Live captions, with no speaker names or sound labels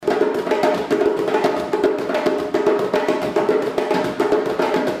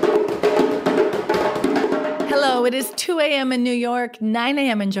it is 2 a.m. in New York, 9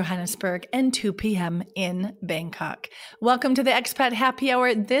 a.m. in Johannesburg, and 2 p.m. in Bangkok. Welcome to the Expat Happy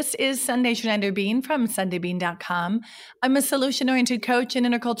Hour. This is Sunday Shananda Bean from SundayBean.com. I'm a solution-oriented coach and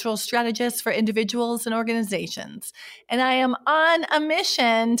intercultural strategist for individuals and organizations, and I am on a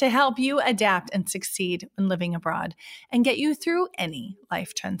mission to help you adapt and succeed when living abroad and get you through any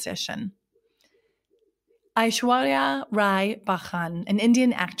life transition. Aishwarya Rai Bachchan, an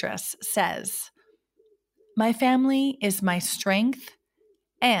Indian actress, says, "My family is my strength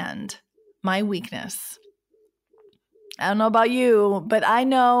and my weakness." I don't know about you, but I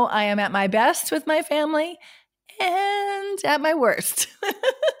know I am at my best with my family and at my worst.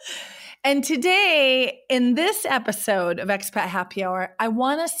 And today, in this episode of Expat Happy Hour, I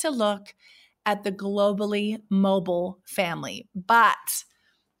want us to look at the globally mobile family, but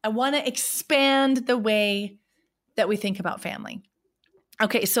I want to expand the way that we think about family.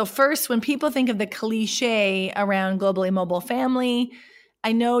 Okay, so first, when people think of the cliche around globally mobile family,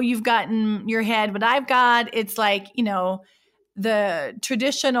 I know you've got in your head what I've got. It's like, the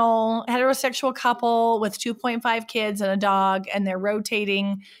traditional heterosexual couple with 2.5 kids and a dog, and they're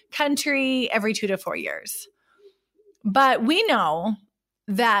rotating country every 2 to 4 years. But we know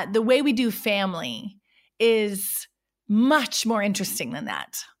that the way we do family is much more interesting than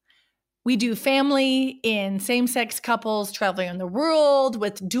that. We do family in same-sex couples traveling around the world,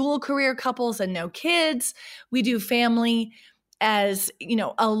 with dual career couples and no kids. We do family as,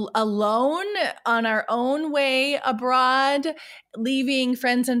 alone on our own way abroad, leaving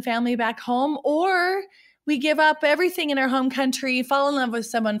friends and family back home, or we give up everything in our home country, fall in love with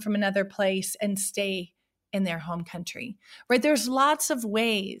someone from another place, and stay in their home country, right? There's lots of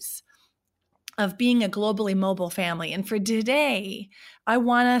ways of being a globally mobile family. And for today, I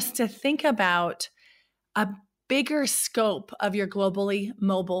want us to think about a bigger scope of your globally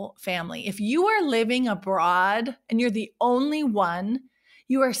mobile family. If you are living abroad and you're the only one,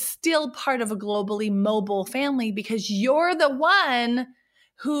 you are still part of a globally mobile family because you're the one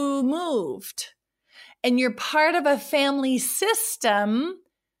who moved. And you're part of a family system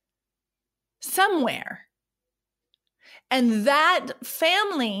somewhere. And that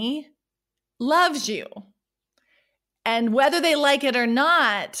family loves you. And whether they like it or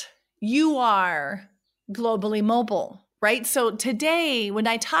not, you are globally mobile, right? So today, when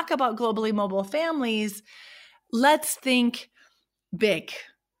I talk about globally mobile families, let's think big,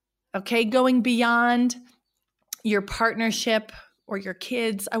 okay? Going beyond your partnership or your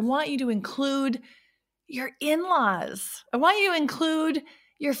kids, I want you to include your in-laws. I want you to include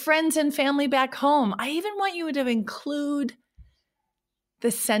your friends and family back home. I even want you to include the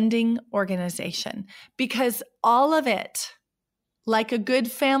sending organization, because all of it, like a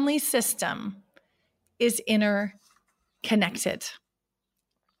good family system, is interconnected.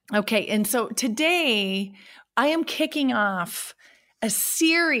 Okay, and so today I am kicking off a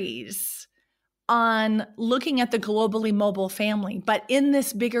series on looking at the globally mobile family, but in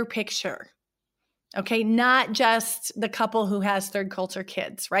this bigger picture. Okay, not just the couple who has third culture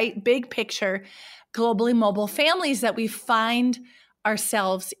kids, right? Big picture, globally mobile families that we find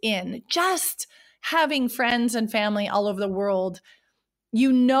ourselves in. Just having friends and family all over the world,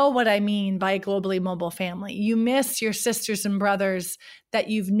 you know what I mean by a globally mobile family. You miss your sisters and brothers that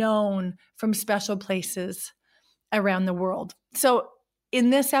you've known from special places around the world. So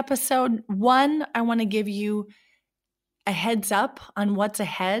in this episode, one, I want to give you a heads up on what's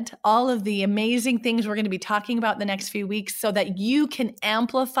ahead, all of the amazing things we're going to be talking about in the next few weeks so that you can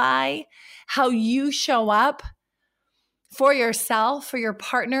amplify how you show up for yourself, for your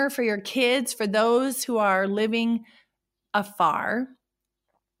partner, for your kids, for those who are living afar,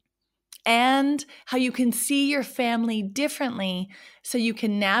 and how you can see your family differently so you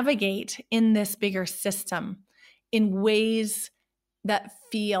can navigate in this bigger system in ways that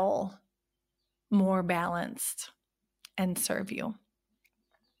feel more balanced and serve you.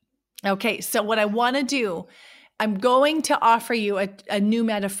 Okay, so what I want to do, I'm going to offer you a new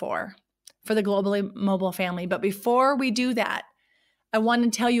metaphor for the globally mobile family. But before we do that, I want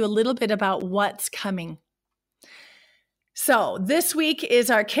to tell you a little bit about what's coming. So this week is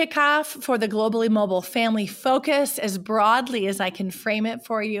our kickoff for the globally mobile family focus, as broadly as I can frame it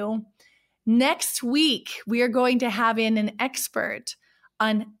for you. Next week, we are going to have in an expert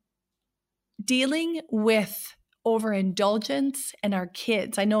on dealing with overindulgence and our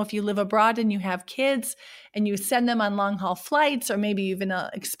kids. I know if you live abroad and you have kids and you send them on long haul flights, or maybe even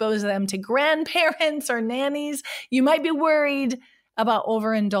expose them to grandparents or nannies, you might be worried about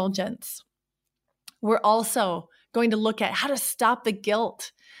overindulgence. We're also going to look at how to stop the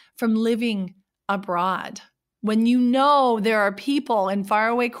guilt from living abroad. When you know there are people in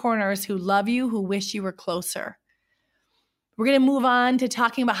faraway corners who love you, who wish you were closer. We're going to move on to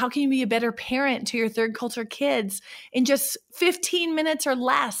talking about how can you be a better parent to your third culture kids in just 15 minutes or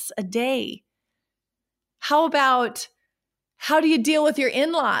less a day. How about how do you deal with your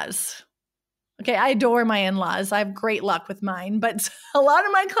in-laws? Okay, I adore my in-laws. I have great luck with mine, but a lot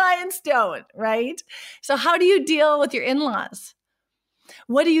of my clients don't, right? So how do you deal with your in-laws?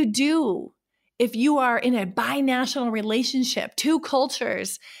 What do you do if you are in a binational relationship, two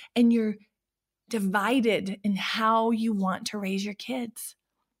cultures, and you're divided in how you want to raise your kids?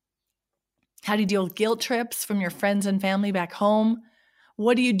 How do you deal with guilt trips from your friends and family back home?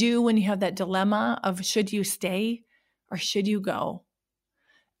 What do you do when you have that dilemma of should you stay or should you go?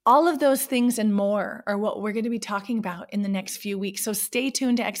 All of those things and more are what we're going to be talking about in the next few weeks. So stay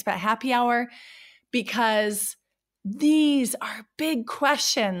tuned to Expat Happy Hour because these are big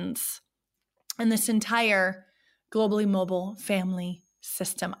questions in this entire globally mobile family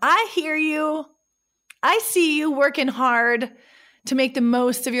system. I hear you. I see you working hard to make the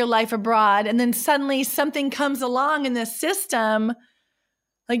most of your life abroad. And then suddenly something comes along in this system,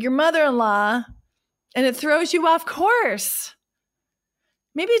 like your mother-in-law, and it throws you off course.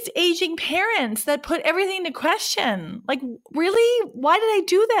 Maybe it's aging parents that put everything to question. Like, really? Why did I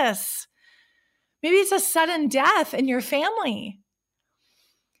do this? Maybe it's a sudden death in your family.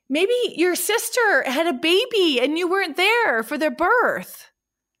 Maybe your sister had a baby and you weren't there for their birth.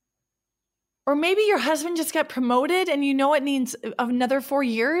 Or maybe your husband just got promoted and you know it needs another 4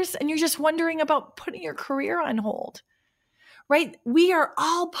 years and you're just wondering about putting your career on hold, right? We are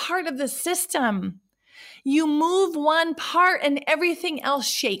all part of the system. You move one part and everything else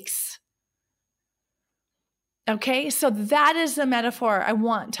shakes. Okay, so that is the metaphor I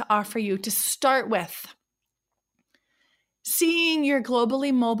want to offer you to start with. Seeing your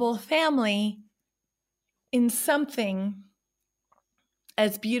globally mobile family in something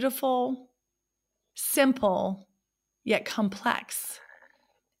as beautiful, simple, yet complex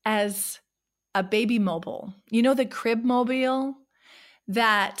as a baby mobile. You know the crib mobile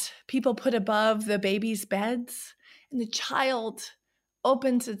that people put above the baby's beds? And the child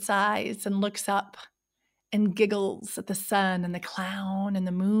opens its eyes and looks up and giggles at the sun and the clown and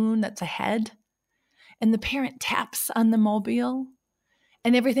the moon that's ahead. And the parent taps on the mobile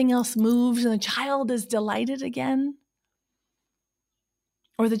and everything else moves and the child is delighted again.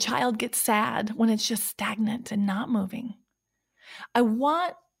 Or the child gets sad when it's just stagnant and not moving. I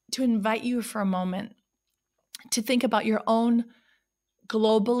want to invite you for a moment to think about your own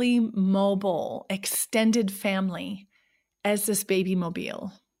globally mobile extended family as this baby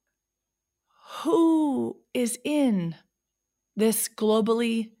mobile. Who is in this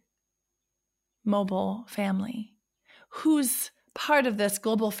globally mobile family? Who's part of this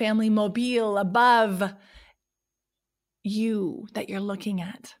global family mobile above you that you're looking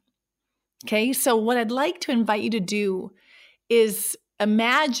at? Okay, so what I'd like to invite you to do is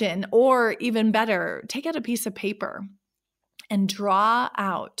imagine, or even better, take out a piece of paper and draw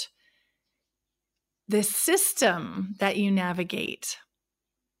out the system that you navigate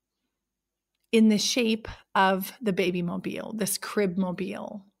in the shape of the baby mobile, this crib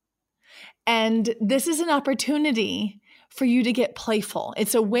mobile. And this is an opportunity for you to get playful.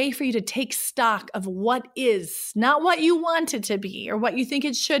 It's a way for you to take stock of what is, not what you want it to be or what you think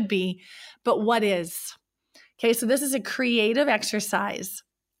it should be, but what is. Okay, so this is a creative exercise,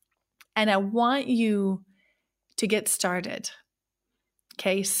 and I want you to get started.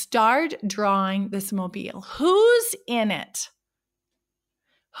 Okay, start drawing this mobile. Who's in it?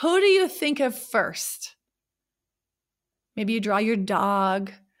 Who do you think of first? Maybe you draw your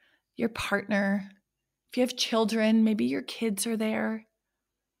dog, your partner. If you have children, maybe your kids are there.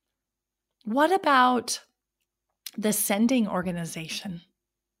 What about the sending organization?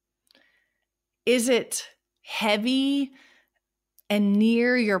 Is it heavy and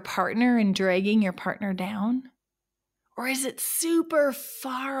near your partner and dragging your partner down? Or is it super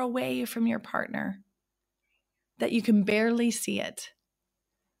far away from your partner that you can barely see it?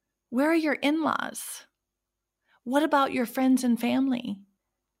 Where are your in-laws? What about your friends and family?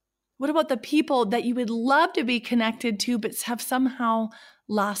 What about the people that you would love to be connected to but have somehow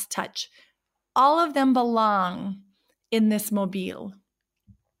lost touch? All of them belong in this mobile.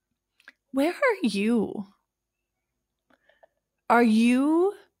 Where are you? Are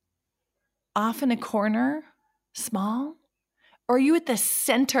you off in a corner, small? Or are you at the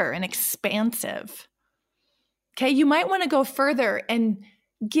center and expansive? Okay, you might want to go further and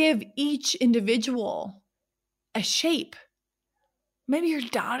give each individual a shape. Maybe your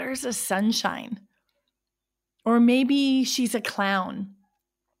daughter's a sunshine, or maybe she's a clown.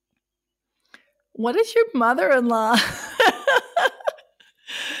 What is your mother-in-law?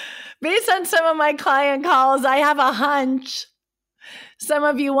 Based on some of my client calls, I have a hunch some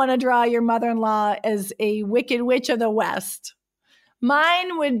of you want to draw your mother-in-law as a wicked witch of the West.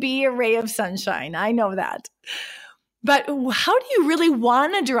 Mine would be a ray of sunshine. I know that. But how do you really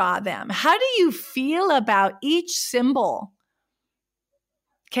want to draw them? How do you feel about each symbol?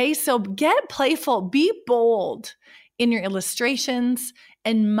 Okay, so get playful, be bold in your illustrations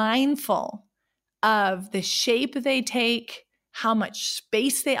and mindful of the shape they take, how much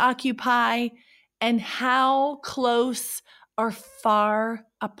space they occupy, and how close or far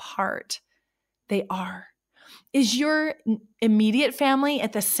apart they are. Is your immediate family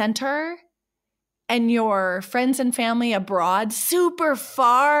at the center and your friends and family abroad super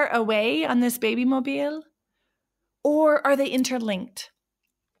far away on this baby mobile? Or are they interlinked?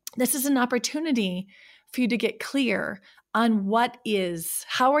 This is an opportunity for you to get clear on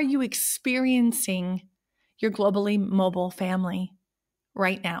how are you experiencing your globally mobile family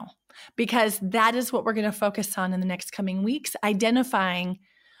right now? Because that is what we're going to focus on in the next coming weeks, identifying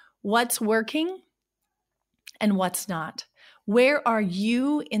what's working and what's not. Where are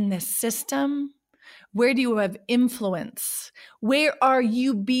you in this system? Where do you have influence? Where are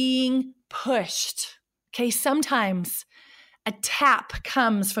you being pushed? Okay, sometimes a tap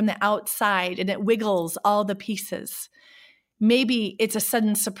comes from the outside and it wiggles all the pieces. Maybe it's a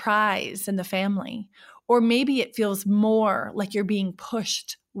sudden surprise in the family, or maybe it feels more like you're being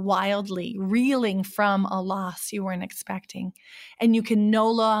pushed wildly, reeling from a loss you weren't expecting, and you can no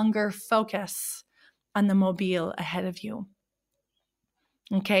longer focus on the mobile ahead of you.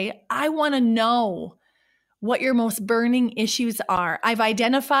 Okay, I want to know what your most burning issues are. I've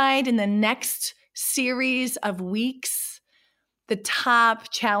identified in the next series of weeks the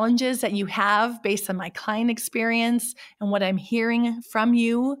top challenges that you have based on my client experience and what I'm hearing from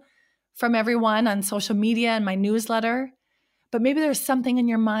you, from everyone on social media and my newsletter. But maybe there's something in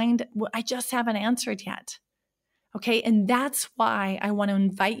your mind I just haven't answered yet. Okay, and that's why I want to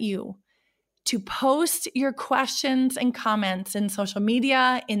invite you to post your questions and comments in social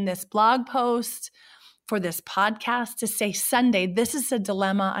media, in this blog post, for this podcast, to say, Sunday, this is a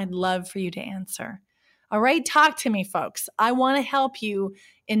dilemma I'd love for you to answer. All right, talk to me, folks. I want to help you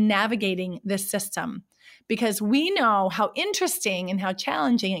in navigating this system because we know how interesting and how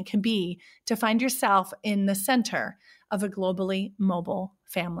challenging it can be to find yourself in the center of a globally mobile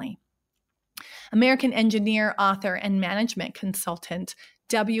family. American engineer, author, and management consultant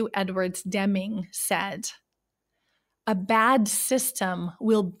W. Edwards Deming said, "A bad system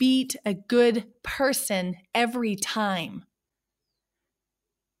will beat a good person every time."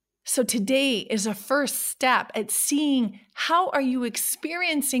 So today is a first step at seeing how are you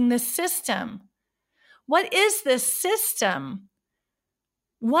experiencing this system? What is this system?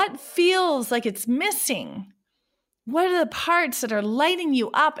 What feels like it's missing? What are the parts that are lighting you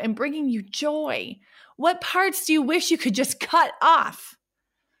up and bringing you joy? What parts do you wish you could just cut off?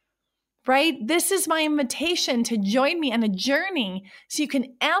 Right? This is my invitation to join me on a journey so you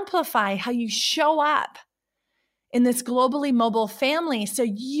can amplify how you show up in this globally mobile family so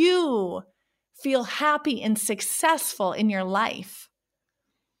you feel happy and successful in your life.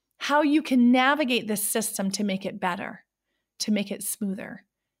 How you can navigate this system to make it better, to make it smoother,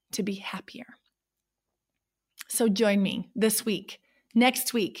 to be happier. So join me this week,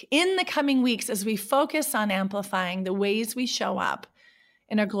 next week, in the coming weeks as we focus on amplifying the ways we show up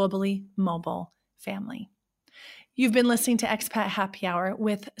in our globally mobile family. You've been listening to Expat Happy Hour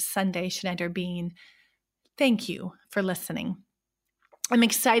with Sunday Schneider-Bean. Thank you for listening. I'm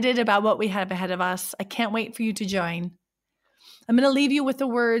excited about what we have ahead of us. I can't wait for you to join. I'm going to leave you with the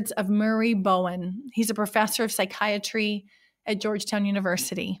words of Murray Bowen. He's a professor of psychiatry at Georgetown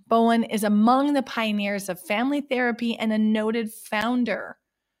University. Bowen is among the pioneers of family therapy and a noted founder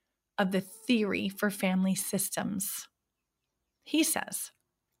of the theory for family systems. He says,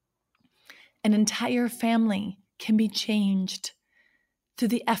 an entire family can be changed through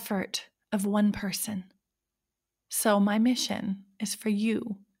the effort of one person. So my mission is for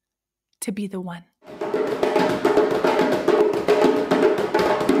you to be the one.